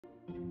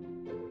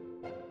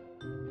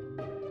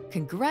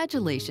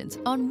Congratulations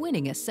on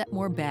winning a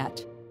Setmore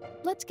badge.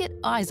 Let's get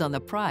eyes on the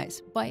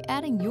prize by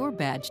adding your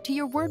badge to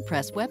your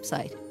WordPress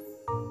website.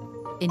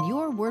 In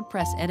your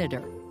WordPress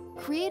editor,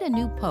 create a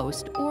new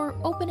post or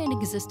open an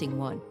existing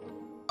one.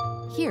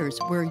 Here's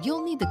where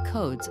you'll need the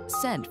codes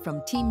sent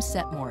from Team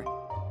Setmore.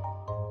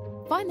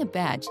 Find the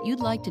badge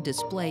you'd like to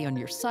display on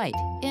your site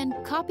and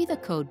copy the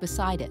code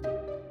beside it.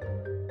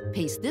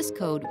 Paste this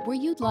code where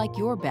you'd like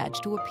your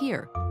badge to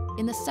appear,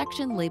 in the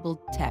section labeled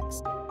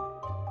Text.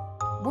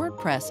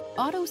 WordPress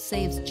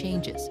auto-saves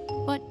changes,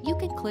 but you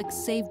can click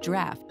Save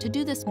Draft to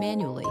do this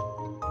manually.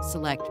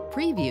 Select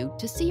Preview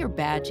to see your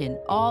badge in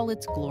all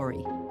its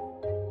glory.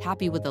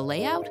 Happy with the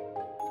layout?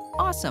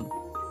 Awesome!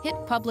 Hit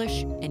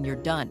Publish and you're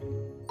done.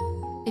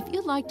 If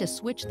you'd like to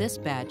switch this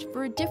badge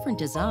for a different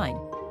design,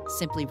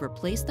 simply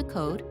replace the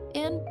code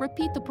and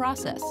repeat the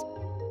process.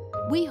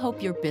 We hope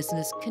your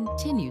business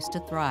continues to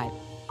thrive.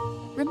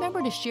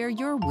 Remember to share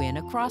your win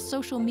across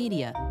social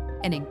media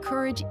and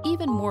encourage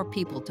even more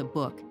people to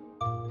book.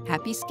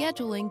 Happy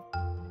scheduling!